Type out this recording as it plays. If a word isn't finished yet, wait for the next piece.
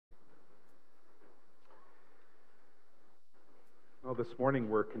This morning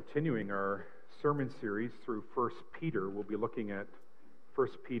we're continuing our sermon series through 1 Peter. We'll be looking at 1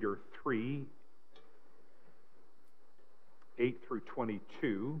 Peter 3, 8 through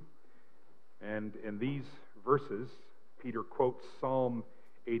 22. And in these verses, Peter quotes Psalm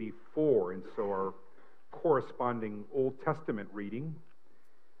 84. And so our corresponding Old Testament reading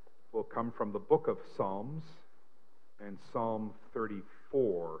will come from the book of Psalms and Psalm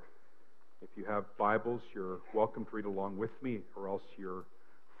 34. If you have Bibles, you're welcome to read along with me, or else you're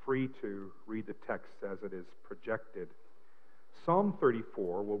free to read the text as it is projected. Psalm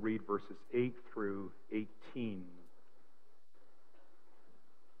 34, we'll read verses 8 through 18.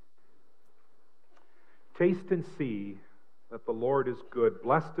 Taste and see that the Lord is good.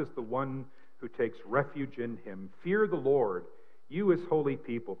 Blessed is the one who takes refuge in him. Fear the Lord, you his holy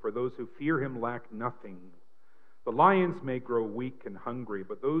people, for those who fear him lack nothing. The lions may grow weak and hungry,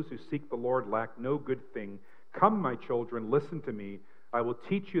 but those who seek the Lord lack no good thing. Come, my children, listen to me. I will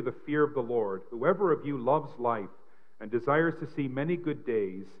teach you the fear of the Lord. Whoever of you loves life and desires to see many good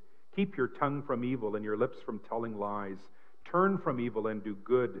days, keep your tongue from evil and your lips from telling lies. Turn from evil and do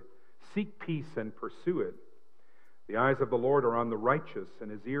good. Seek peace and pursue it. The eyes of the Lord are on the righteous, and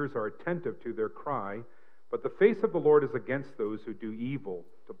his ears are attentive to their cry. But the face of the Lord is against those who do evil,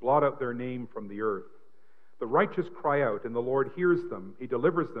 to blot out their name from the earth. The righteous cry out, and the Lord hears them. He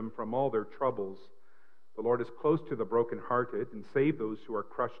delivers them from all their troubles. The Lord is close to the brokenhearted and save those who are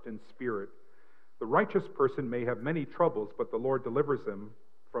crushed in spirit. The righteous person may have many troubles, but the Lord delivers him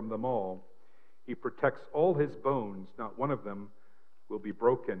from them all. He protects all his bones. Not one of them will be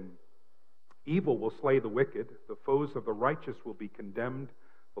broken. Evil will slay the wicked. The foes of the righteous will be condemned.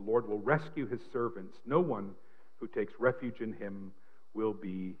 The Lord will rescue his servants. No one who takes refuge in him will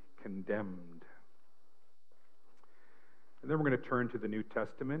be condemned. And then we're going to turn to the New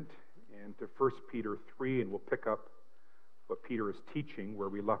Testament and to 1 Peter 3, and we'll pick up what Peter is teaching where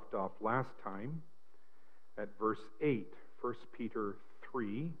we left off last time at verse 8. 1 Peter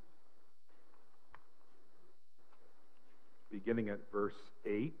 3, beginning at verse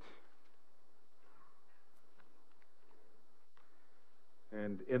 8.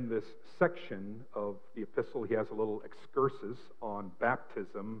 And in this section of the epistle, he has a little excursus on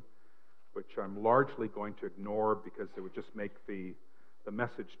baptism, which I'm largely going to ignore because it would just make the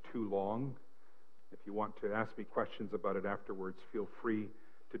message too long. If you want to ask me questions about it afterwards, feel free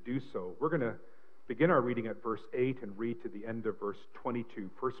to do so. We're going to begin our reading at verse 8 and read to the end of verse 22,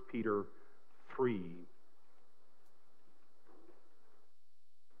 1 Peter 3.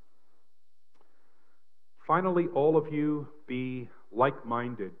 Finally, all of you be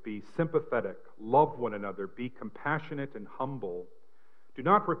like-minded, be sympathetic, love one another, be compassionate and humble. Do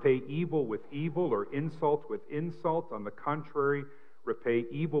not repay evil with evil or insult with insult. On the contrary, repay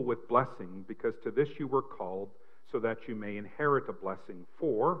evil with blessing, because to this you were called, so that you may inherit a blessing.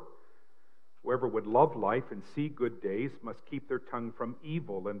 For whoever would love life and see good days must keep their tongue from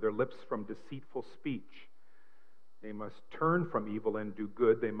evil and their lips from deceitful speech. They must turn from evil and do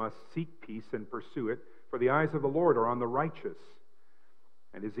good. They must seek peace and pursue it. For the eyes of the Lord are on the righteous,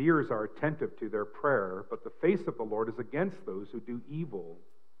 and his ears are attentive to their prayer, but the face of the Lord is against those who do evil.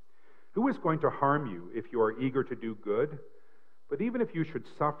 Who is going to harm you if you are eager to do good? But even if you should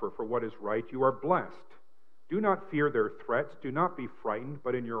suffer for what is right, you are blessed. Do not fear their threats, do not be frightened,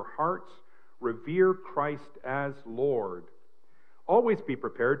 but in your hearts revere Christ as Lord. Always be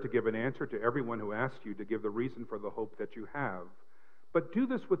prepared to give an answer to everyone who asks you to give the reason for the hope that you have. But do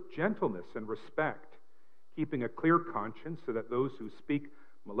this with gentleness and respect, keeping a clear conscience, so that those who speak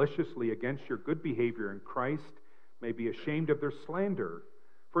maliciously against your good behavior in Christ may be ashamed of their slander.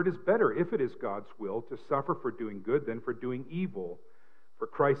 For it is better, if it is God's will, to suffer for doing good than for doing evil. For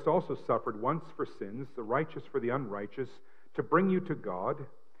Christ also suffered once for sins, the righteous for the unrighteous, to bring you to God.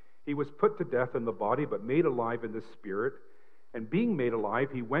 He was put to death in the body, but made alive in the spirit. And being made alive,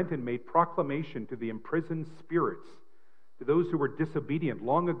 he went and made proclamation to the imprisoned spirits, to those who were disobedient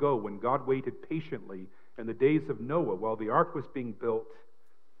long ago, when God waited patiently in the days of Noah while the ark was being built.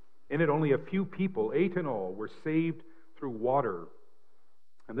 In it only a few people, 8 in all, were saved through water.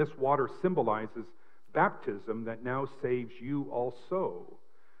 And this water symbolizes baptism that now saves you also.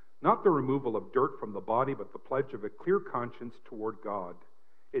 Not the removal of dirt from the body, but the pledge of a clear conscience toward God.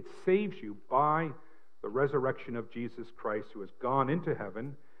 It saves you by the resurrection of Jesus Christ, who has gone into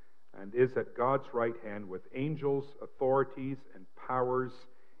heaven and is at God's right hand with angels, authorities, and powers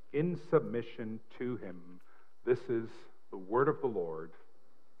in submission to him. This is the word of the Lord.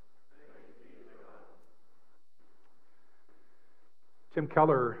 Tim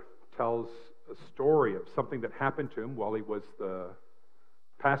Keller tells a story of something that happened to him while he was the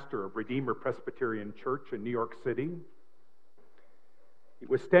pastor of Redeemer Presbyterian Church in New York City. He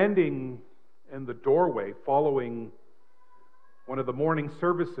was standing in the doorway following one of the morning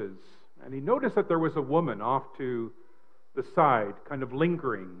services, and he noticed that there was a woman off to the side, kind of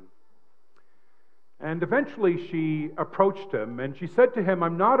lingering. And eventually she approached him and she said to him,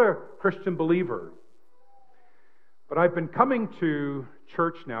 "I'm not a Christian believer, but I've been coming to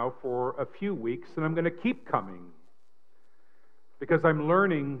church now for a few weeks, and I'm going to keep coming because I'm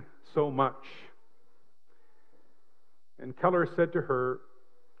learning so much." And Keller said to her,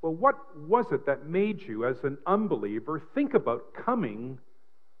 "Well, what was it that made you, as an unbeliever, think about coming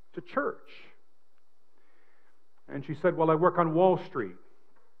to church?" And she said, "Well, I work on Wall Street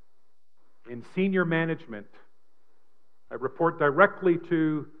in senior management. I report directly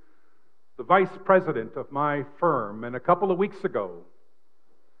to the vice president of my firm, and a couple of weeks ago,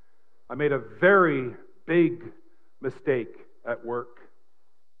 I made a very big mistake at work.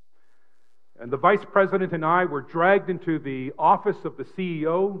 And the vice president and I were dragged into the office of the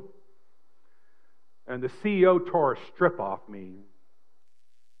CEO, and the CEO tore a strip off me.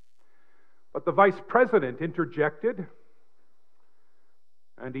 But the vice president interjected,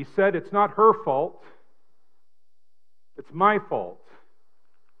 and he said, 'It's not her fault, it's my fault.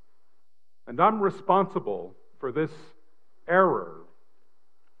 And I'm responsible for this error.'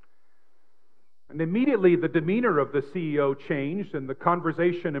 And immediately the demeanor of the CEO changed and the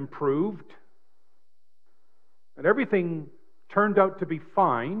conversation improved. And everything turned out to be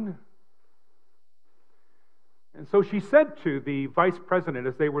fine. And so she said to the vice president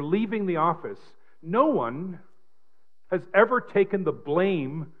as they were leaving the office, 'No one has ever taken the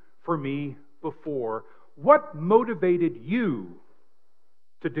blame for me before. What motivated you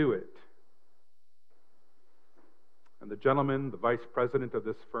to do it?' And the gentleman, the vice president of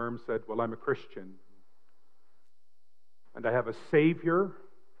this firm, said, 'Well, I'm a Christian. And I have a Savior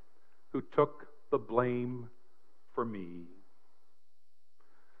who took the blame for me.'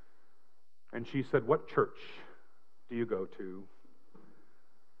 And she said, 'What church do you go to?'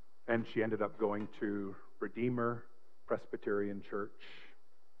 And she ended up going to Redeemer Presbyterian Church.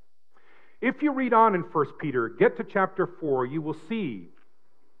 If you read on in 1 Peter, get to chapter 4, you will see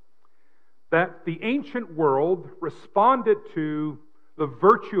that the ancient world responded to the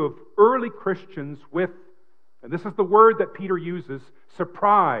virtue of early Christians with, and this is the word that Peter uses,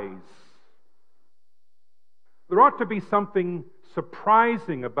 surprise. There ought to be something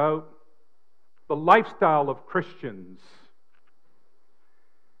surprising about the lifestyle of Christians.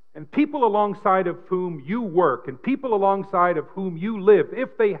 And people alongside of whom you work, and people alongside of whom you live,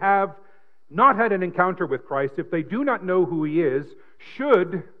 if they have not had an encounter with Christ, if they do not know who He is,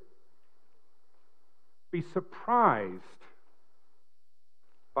 should be surprised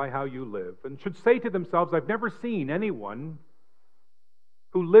by how you live, and should say to themselves, "I've never seen anyone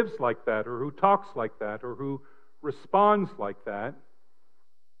who lives like that, or who talks like that, or who responds like that,"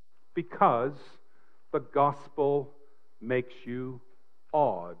 because the gospel makes you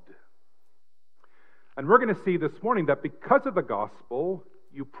odd. And we're going to see this morning that because of the gospel,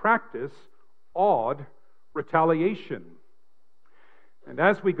 you practice odd retaliation. And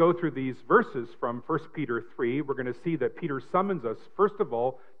as we go through these verses from 1 Peter 3, we're going to see that Peter summons us, first of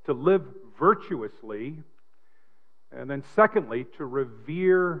all, to live virtuously, and then secondly, to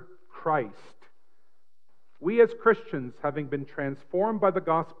revere Christ. We as Christians, having been transformed by the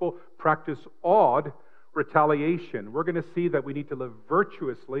gospel, practice odd retaliation. We're going to see that we need to live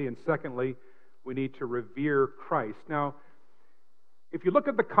virtuously, and secondly, we need to revere Christ. Now, if you look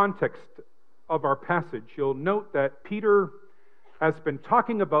at the context of our passage, you'll note that Peter has been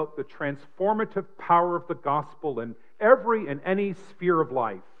talking about the transformative power of the gospel in every and any sphere of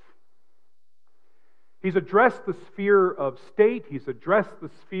life. He's addressed the sphere of state, he's addressed the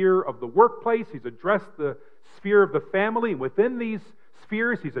sphere of the workplace, he's addressed the sphere of the family, and within these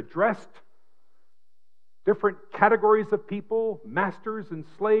spheres he's addressed different categories of people, masters and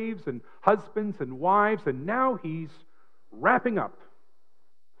slaves and husbands and wives, and now he's wrapping up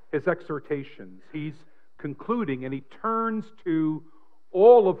his exhortations. He's concluding, and he turns to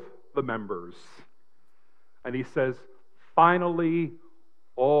all of the members, and he says, "Finally,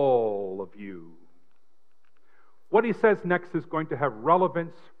 all of you." What he says next is going to have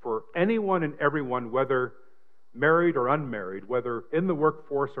relevance for anyone and everyone, whether married or unmarried, whether in the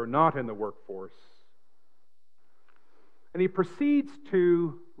workforce or not in the workforce. And he proceeds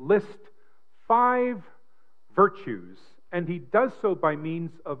to list 5 virtues, and he does so by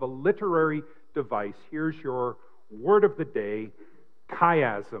means of a literary device. Here's your word of the day,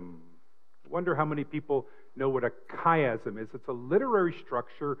 chiasm. I wonder how many people know what a chiasm is. It's a literary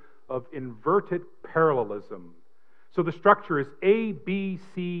structure of inverted parallelism. So the structure is A, B,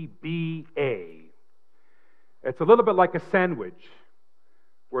 C, B, A. It's a little bit like a sandwich.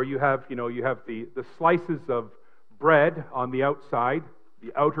 where you have the slices of bread on the outside,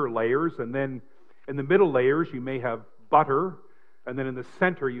 the outer layers, and then in the middle layers you may have butter, and then in the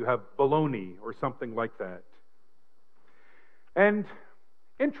center you have bologna or something like that. And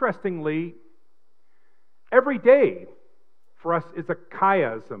interestingly, every day for us is a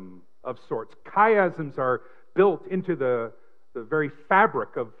chiasm of sorts. Chiasms are built into the very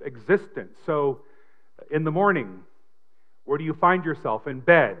fabric of existence. So in the morning, where do you find yourself? In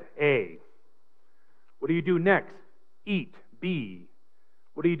bed, A. What do you do next? Eat, B.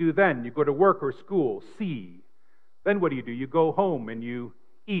 What do you do then? You go to work or school, C. Then what do? You go home and you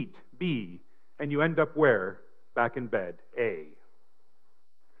eat, B. And you end up where? Back in bed, A.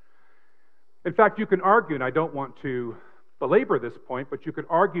 In fact, you can argue, and I don't want to belabor this point, but you could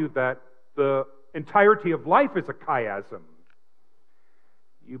argue that the entirety of life is a chiasm.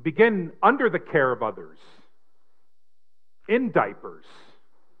 You begin under the care of others, in diapers.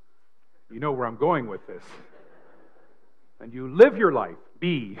 You know where I'm going with this. And you live your life,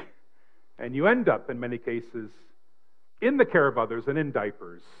 B, and you end up, in many cases, in the care of others and in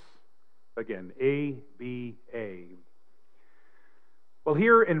diapers. Again, A, B, A. Well,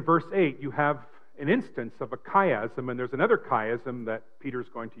 here in verse 8, you have an instance of a chiasm, and there's another chiasm that Peter's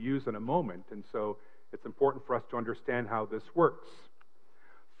going to use in a moment, and so it's important for us to understand how this works.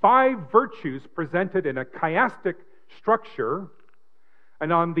 5 virtues presented in a chiastic structure,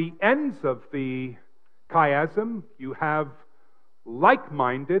 and on the ends of the chiasm, you have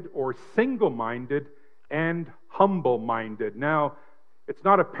like-minded or single-minded and humble-minded. Now, it's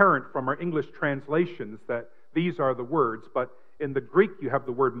not apparent from our English translations that these are the words, but in the Greek you have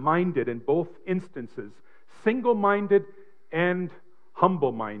the word minded in both instances, single-minded and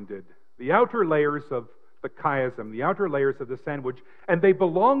humble-minded. The outer layers of the chiasm, the outer layers of the sandwich, and they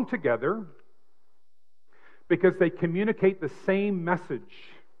belong together because they communicate the same message.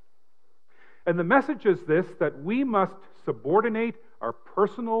 And the message is this, that we must subordinate our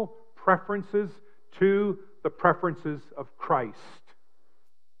personal preferences to the preferences of Christ.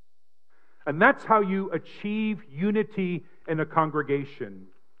 And that's how you achieve unity in a congregation.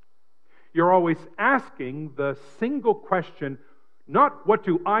 You're always asking the single question, not what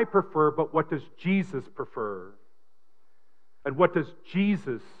do I prefer, but what does Jesus prefer? And what does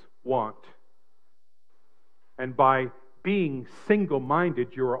Jesus want? And by being single-minded,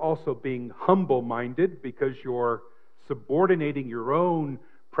 you're also being humble-minded because you're subordinating your own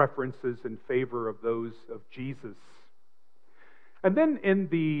preferences in favor of those of Jesus. And then in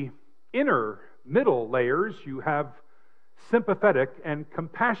the inner middle layers, you have sympathetic and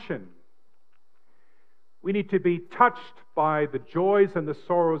compassion. We need to be touched by the joys and the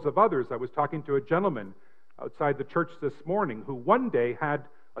sorrows of others. I was talking to a gentleman outside the church this morning who one day had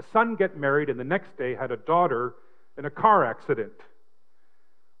a son get married and the next day had a daughter in a car accident.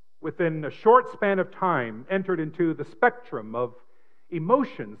 Within a short span of time, entered into the spectrum of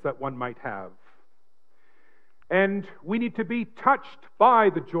emotions that one might have. And we need to be touched by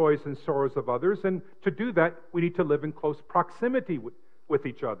the joys and sorrows of others, and to do that, we need to live in close proximity with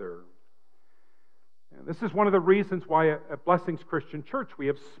each other. And this is one of the reasons why at Blessings Christian Church we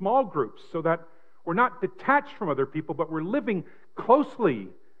have small groups, so that we're not detached from other people, but we're living closely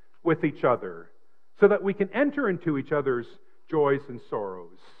with each other, so that we can enter into each other's joys and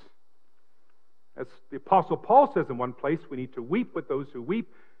sorrows. As the Apostle Paul says in one place, we need to weep with those who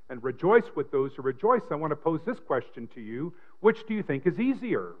weep and rejoice with those who rejoice. I want to pose this question to you. Which do you think is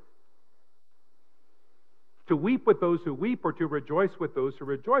easier? To weep with those who weep or to rejoice with those who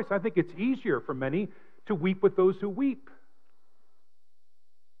rejoice? I think it's easier for many to weep with those who weep.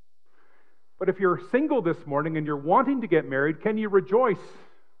 But if you're single this morning and you're wanting to get married, can you rejoice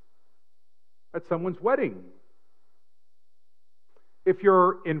at someone's wedding? If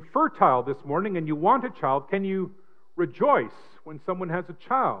you're infertile this morning and you want a child, can you rejoice when someone has a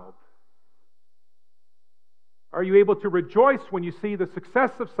child? Are you able to rejoice when you see the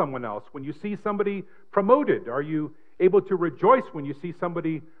success of someone else, when you see somebody promoted? Are you able to rejoice when you see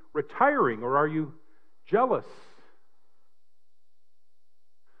somebody retiring, or are you jealous?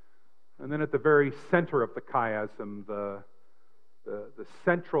 And then at the very center of the chiasm, the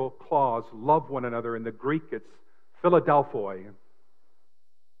central clause, love one another. In the Greek, it's Philadelphoi.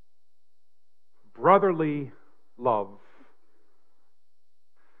 Brotherly love.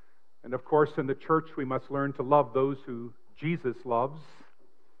 And of course, in the church, we must learn to love those who Jesus loves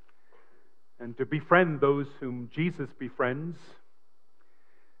and to befriend those whom Jesus befriends.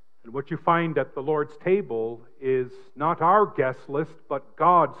 And what you find at the Lord's table is not our guest list, but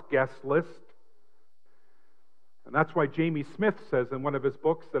God's guest list. And that's why Jamie Smith says in one of his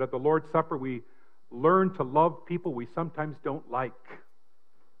books that at the Lord's Supper we learn to love people we sometimes don't like.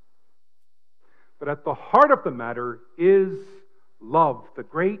 But at the heart of the matter is love, the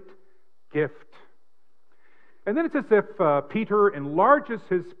great gift. And then it's as if Peter enlarges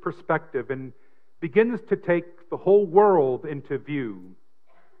his perspective and begins to take the whole world into view.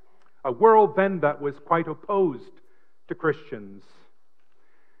 A world then that was quite opposed to Christians.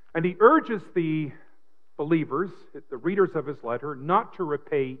 And he urges the believers, the readers of his letter, not to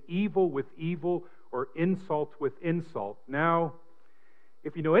repay evil with evil or insult with insult. Now,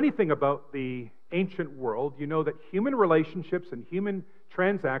 if you know anything about the ancient world, you know that human relationships and human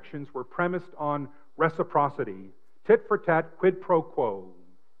transactions were premised on reciprocity, tit for tat, quid pro quo.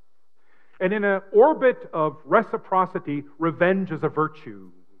 And in an orbit of reciprocity, revenge is a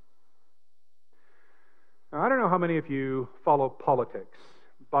virtue. Now, I don't know how many of you follow politics,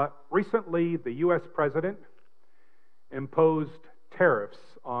 but recently the U.S. president imposed tariffs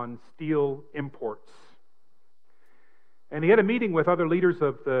on steel imports. And he had a meeting with other leaders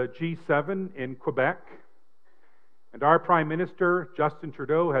of the G7 in Quebec. And our Prime Minister, Justin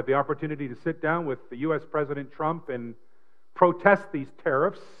Trudeau, had the opportunity to sit down with the U.S. President Trump and protest these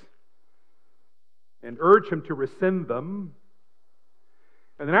tariffs and urge him to rescind them.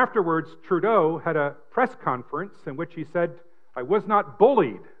 And then afterwards, Trudeau had a press conference in which he said, "I was not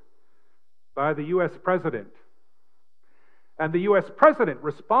bullied by the U.S. President." And the U.S. President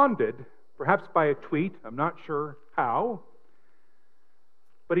responded, perhaps by a tweet, I'm not sure how,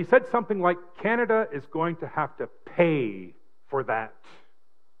 but he said something like, "Canada is going to have to pay for that."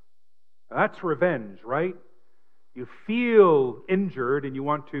 Now, that's revenge, right? You feel injured and you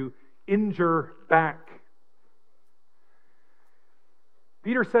want to injure back.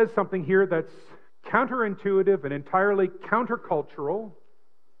 Peter says something here that's counterintuitive and entirely countercultural.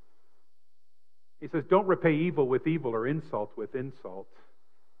 He says, don't repay evil with evil or insult with insult,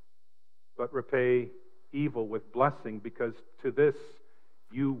 but repay evil with blessing, because to this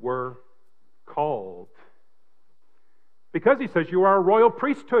you were called. Because he says you are a royal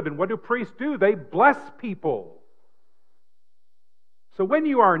priesthood, and what do priests do? They bless people. So when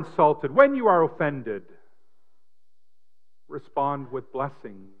you are insulted, when you are offended, respond with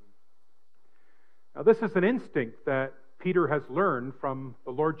blessing. Now, this is an instinct that Peter has learned from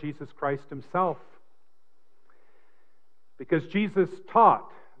the Lord Jesus Christ himself. Because Jesus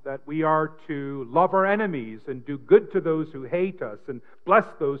taught that we are to love our enemies and do good to those who hate us and bless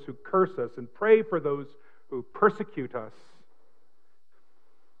those who curse us and pray for those who persecute us.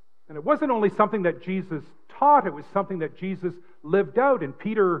 And it wasn't only something that Jesus taught, it was something that Jesus lived out. And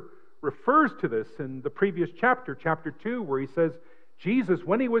Peter refers to this in the previous chapter, chapter 2, where he says, Jesus,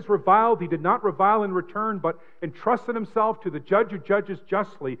 when he was reviled, he did not revile in return, but entrusted himself to the judge who judges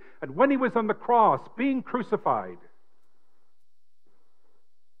justly. And when he was on the cross, being crucified,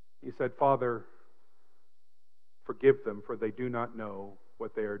 he said, Father, forgive them, for they do not know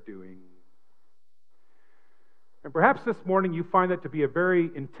what they are doing. And perhaps this morning you find that to be a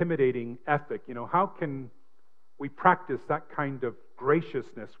very intimidating ethic. You know, how can we practice that kind of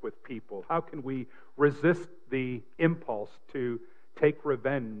graciousness with people? How can we resist the impulse to take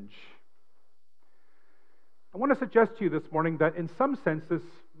revenge? I want to suggest to you this morning that in some sense this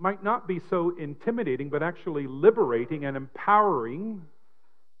might not be so intimidating, but actually liberating and empowering.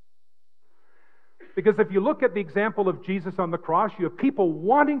 Because if you look at the example of Jesus on the cross, you have people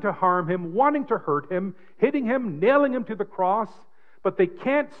wanting to harm him, wanting to hurt him, hitting him, nailing him to the cross, but they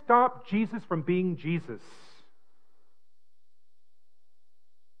can't stop Jesus from being Jesus.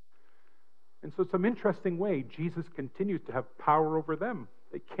 And so some interesting way, Jesus continues to have power over them.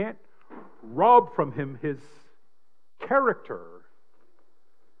 They can't rob from him his character.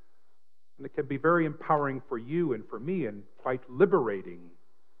 And it can be very empowering for you and for me, and quite liberating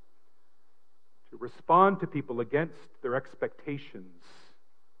to respond to people against their expectations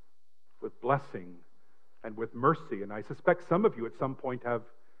with blessing and with mercy. And I suspect some of you at some point have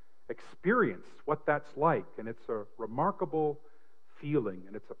experienced what that's like. And it's a remarkable feeling,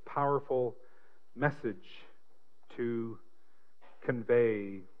 and it's a powerful message to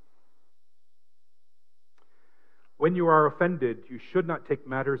convey. When you are offended, you should not take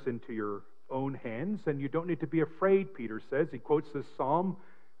matters into your own hands, and you don't need to be afraid, Peter says. He quotes this psalm,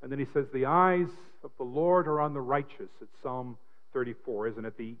 and then he says, the eyes of the Lord are on the righteous. It's Psalm 34, isn't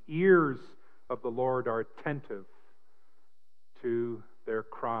it? The ears of the Lord are attentive to their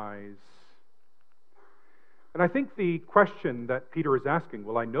cries. And I think the question that Peter is asking,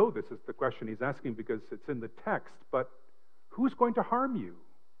 well, I know this is the question he's asking because it's in the text, but who's going to harm you?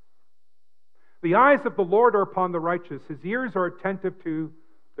 The eyes of the Lord are upon the righteous. His ears are attentive to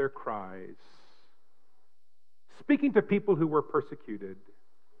their cries. Speaking to people who were persecuted.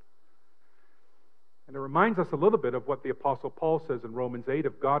 And it reminds us a little bit of what the Apostle Paul says in Romans 8,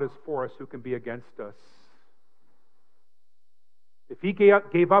 if God is for us, who can be against us? If He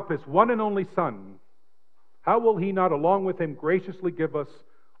gave up His one and only Son, how will He not along with Him graciously give us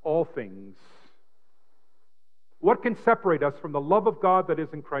all things? What can separate us from the love of God that is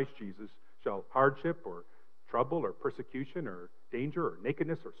in Christ Jesus? Shall hardship or trouble or persecution or danger or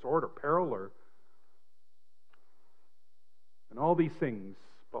nakedness or sword or peril or... And all these things,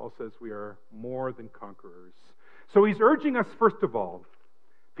 Paul says, we are more than conquerors. So he's urging us, first of all,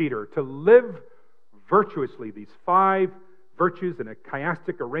 Peter, to live virtuously, these 5 virtues in a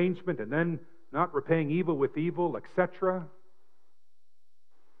chiastic arrangement, and then not repaying evil with evil, etc.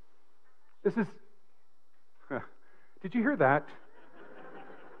 This is... Did you hear that?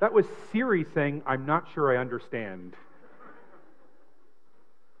 That was Siri saying, I'm not sure I understand.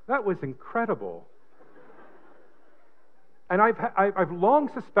 That was incredible. And I've long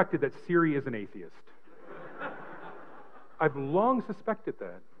suspected that Siri is an atheist. I've long suspected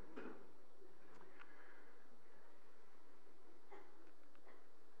that.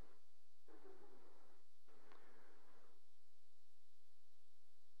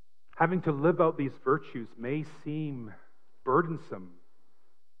 Having to live out these virtues may seem burdensome,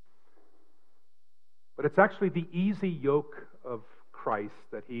 but it's actually the easy yoke of Christ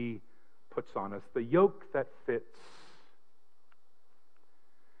that He puts on us, the yoke that fits.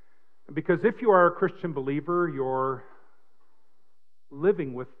 Because if you are a Christian believer, you're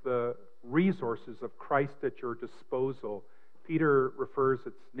living with the resources of Christ at your disposal. Peter refers,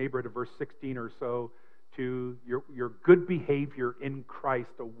 it's neighborhood of verse 16 or so, to your good behavior in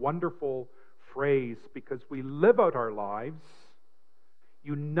Christ, a wonderful phrase, because we live out our lives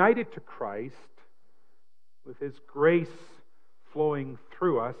united to Christ, with His grace flowing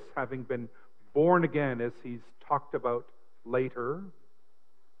through us, having been born again, as he's talked about later.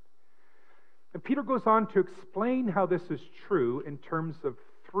 And Peter goes on to explain how this is true in terms of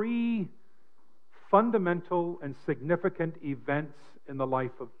 3 fundamental and significant events in the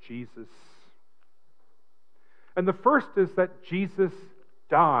life of Jesus. And the first is that Jesus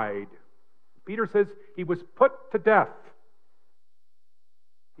died. Peter says He was put to death.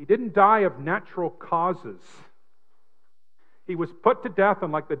 He didn't die of natural causes. He was put to death,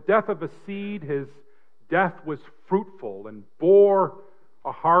 and like the death of a seed, His death was fruitful and bore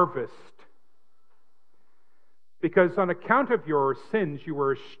a harvest. Because on account of your sins, you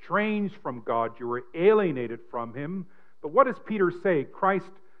were estranged from God. You were alienated from Him. But what does Peter say?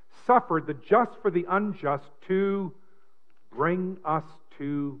 Christ suffered the just for the unjust to bring us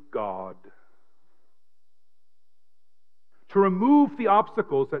to God. To remove the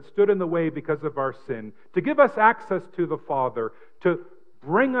obstacles that stood in the way because of our sin. To give us access to the Father. To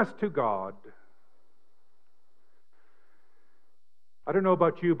bring us to God. I don't know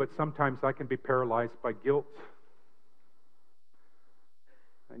about you, but sometimes I can be paralyzed by guilt.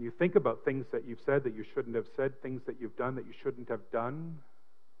 And you think about things that you've said that you shouldn't have said, things that you've done that you shouldn't have done,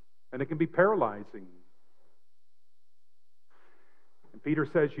 and it can be paralyzing. And Peter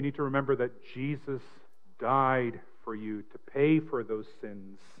says you need to remember that Jesus died for you to pay for those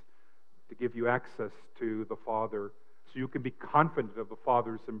sins, to give you access to the Father, so you can be confident of the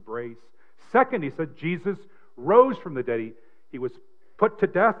Father's embrace. Second, he said Jesus rose from the dead. He was put to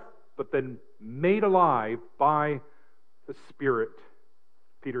death, but then made alive by the Spirit.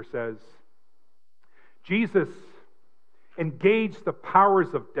 Peter says, Jesus engaged the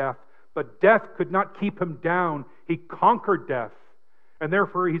powers of death, but death could not keep Him down. He conquered death, and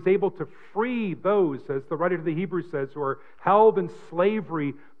therefore He's able to free those, as the writer to the Hebrews says, who are held in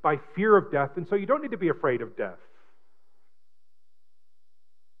slavery by fear of death. And so you don't need to be afraid of death.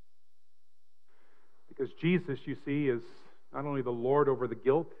 Because Jesus, you see, is not only the Lord over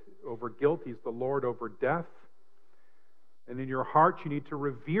guilt, He's the Lord over death. And in your heart, you need to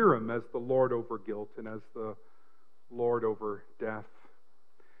revere Him as the Lord over guilt and as the Lord over death.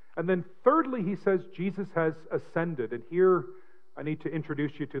 And then thirdly, he says Jesus has ascended. And here I need to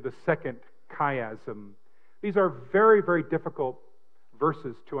introduce you to the second chiasm. These are very, very difficult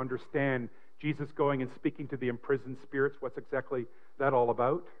verses to understand. Jesus going and speaking to the imprisoned spirits. What's exactly that all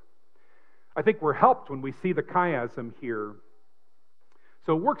about? I think we're helped when we see the chiasm here.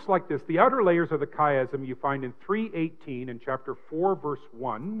 So it works like this. The outer layers of the chiasm you find in 3:18 in chapter 4, verse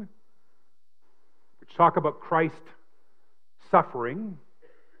 1, which talk about Christ suffering.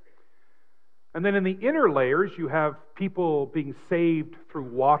 And then in the inner layers, you have people being saved through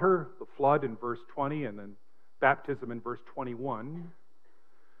water, the flood in verse 20, and then baptism in verse 21.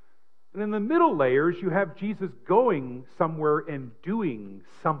 And in the middle layers, you have Jesus going somewhere and doing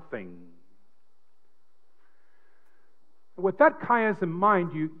something. With that chiasm in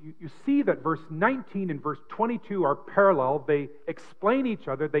mind, you see that verse 19 and verse 22 are parallel. They explain each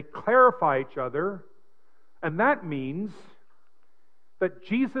other, they clarify each other, and that means that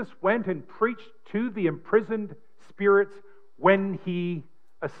Jesus went and preached to the imprisoned spirits when he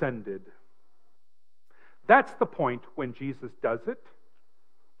ascended. That's the point when Jesus does it.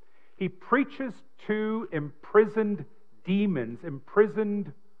 He preaches to imprisoned demons,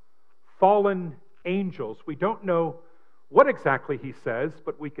 imprisoned fallen angels. We don't know what exactly he says,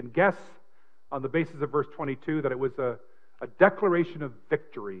 but we can guess on the basis of verse 22 that it was a declaration of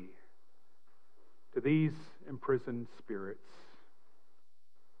victory to these imprisoned spirits.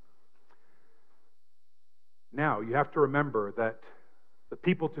 Now, you have to remember that the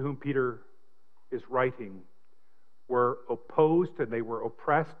people to whom Peter is writing were opposed and they were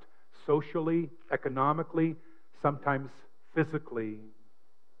oppressed socially, economically, sometimes physically.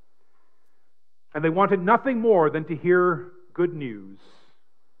 And they wanted nothing more than to hear good news.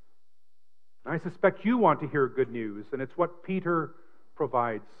 And I suspect you want to hear good news, and it's what Peter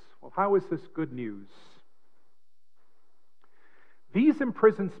provides. Well, how is this good news? These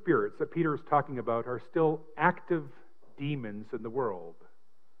imprisoned spirits that Peter is talking about are still active demons in the world.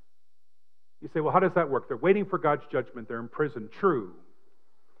 You say, well, how does that work? They're waiting for God's judgment. They're in prison. True.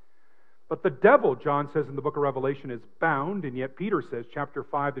 But the devil, John says in the book of Revelation, is bound, and yet Peter says, chapter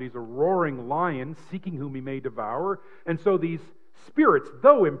 5, that he's a roaring lion, seeking whom he may devour. And so these spirits,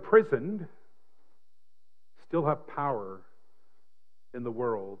 though imprisoned, still have power in the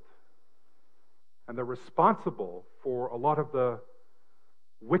world. And they're responsible for a lot of the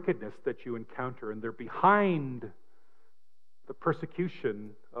wickedness that you encounter, and they're behind the persecution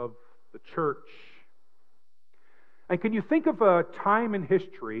of the church. And can you think of a time in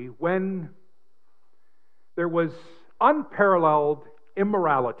history when there was unparalleled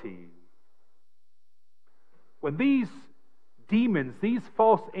immorality? When these demons, these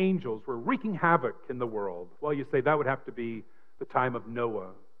false angels, were wreaking havoc in the world? Well, you say that would have to be the time of Noah.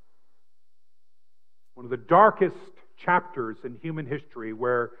 One of the darkest chapters in human history,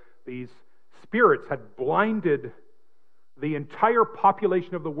 where these spirits had blinded the entire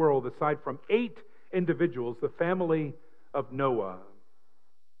population of the world, aside from 8 individuals, the family of Noah.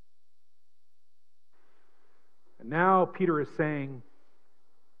 And now Peter is saying,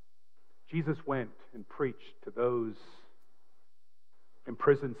 Jesus went and preached to those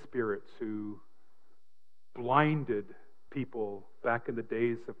imprisoned spirits who blinded people back in the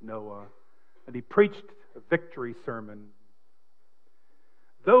days of Noah. And he preached a victory sermon.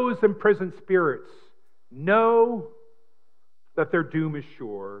 Those imprisoned spirits know that their doom is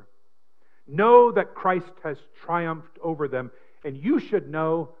sure. Know that Christ has triumphed over them. And you should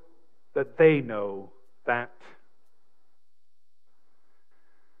know that they know that.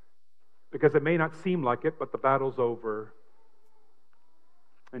 Because it may not seem like it, but the battle's over.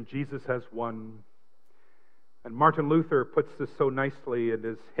 And Jesus has won. And Martin Luther puts this so nicely in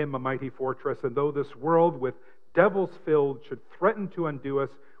his hymn, A Mighty Fortress. And though this world with devils filled should threaten to undo us,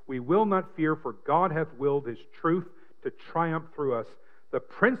 we will not fear, for God hath willed his truth to triumph through us. The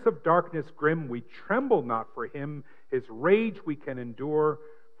prince of darkness grim, we tremble not for him. His rage we can endure,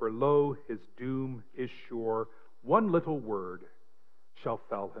 for lo, his doom is sure. One little word shall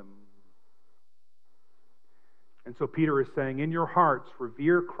fell him. And so Peter is saying, in your hearts,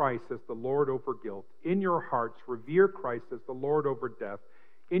 revere Christ as the Lord over guilt. In your hearts, revere Christ as the Lord over death.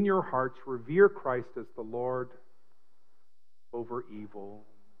 In your hearts, revere Christ as the Lord over evil.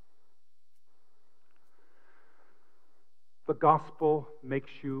 The gospel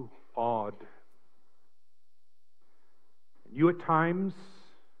makes you awed. You at times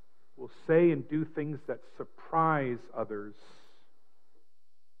will say and do things that surprise others.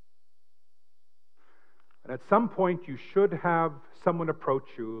 And at some point you should have someone approach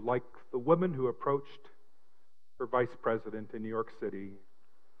you, like the woman who approached her vice president in New York City,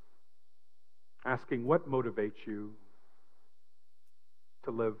 asking what motivates you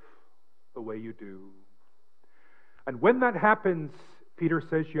to live the way you do. And when that happens, Peter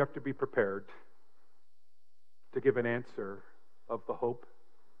says you have to be prepared to give an answer of the hope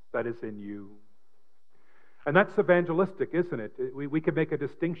that is in you. And that's evangelistic, isn't it? We can make a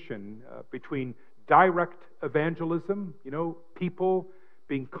distinction between direct evangelism, people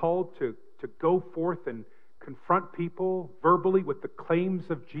being called to go forth and confront people verbally with the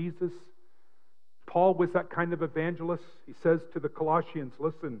claims of Jesus. Paul was that kind of evangelist. He says to the Colossians,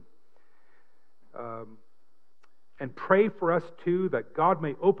 listen, and pray for us too, that God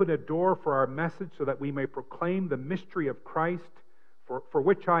may open a door for our message so that we may proclaim the mystery of Christ, for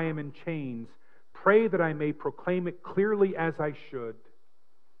which I am in chains. Pray that I may proclaim it clearly as I should.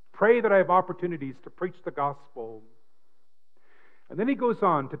 Pray that I have opportunities to preach the gospel. And then he goes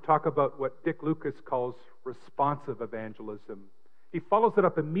on to talk about what Dick Lucas calls responsive evangelism. He follows it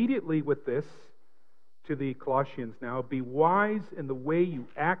up immediately with this to the Colossians now. Be wise in the way you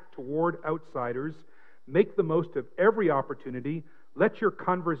act toward outsiders. Make the most of every opportunity. Let your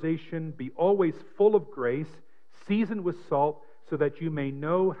conversation be always full of grace, seasoned with salt, so that you may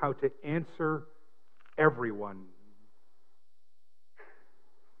know how to answer everyone.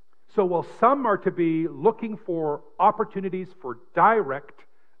 So while some are to be looking for opportunities for direct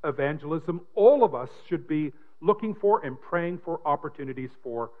evangelism, all of us should be looking for and praying for opportunities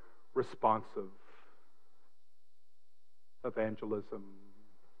for responsive evangelism.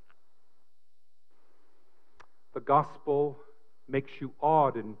 The gospel makes you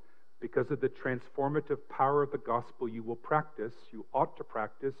awed, and because of the transformative power of the gospel, you ought to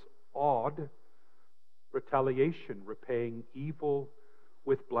practice awed retaliation, repaying evil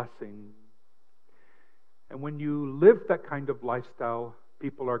with blessing. And when you live that kind of lifestyle,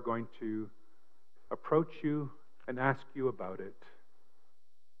 people are going to approach you and ask you about it.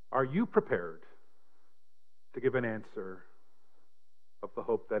 Are you prepared to give an answer of the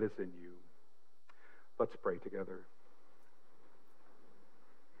hope that is in you? Let's pray together.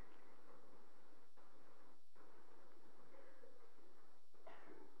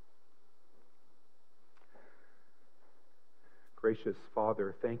 Gracious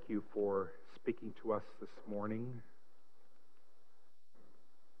Father, thank you for speaking to us this morning,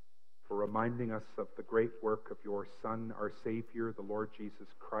 for reminding us of the great work of your Son, our Savior, the Lord Jesus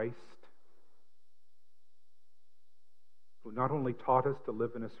Christ, who not only taught us to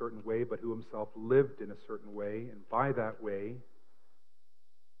live in a certain way, but who himself lived in a certain way, and by that way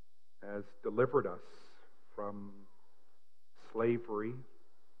has delivered us from slavery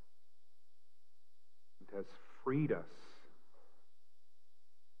and has freed us.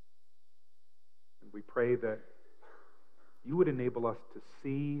 And we pray that you would enable us to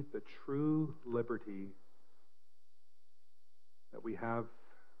see the true liberty that we have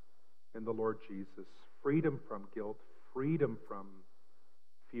in the Lord Jesus. Freedom from guilt, freedom from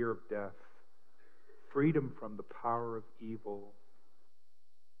fear of death, freedom from the power of evil.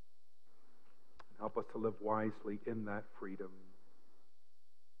 And help us to live wisely in that freedom.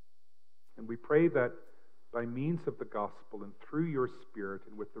 And we pray that by means of the gospel and through your Spirit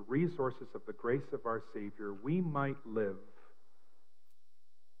and with the resources of the grace of our Savior, we might live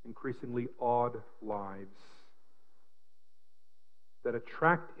increasingly awed lives that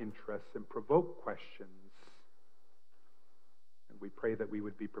attract interest and provoke questions. And we pray that we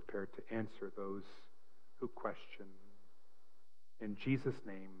would be prepared to answer those who question. In Jesus'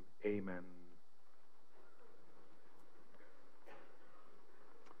 name, amen.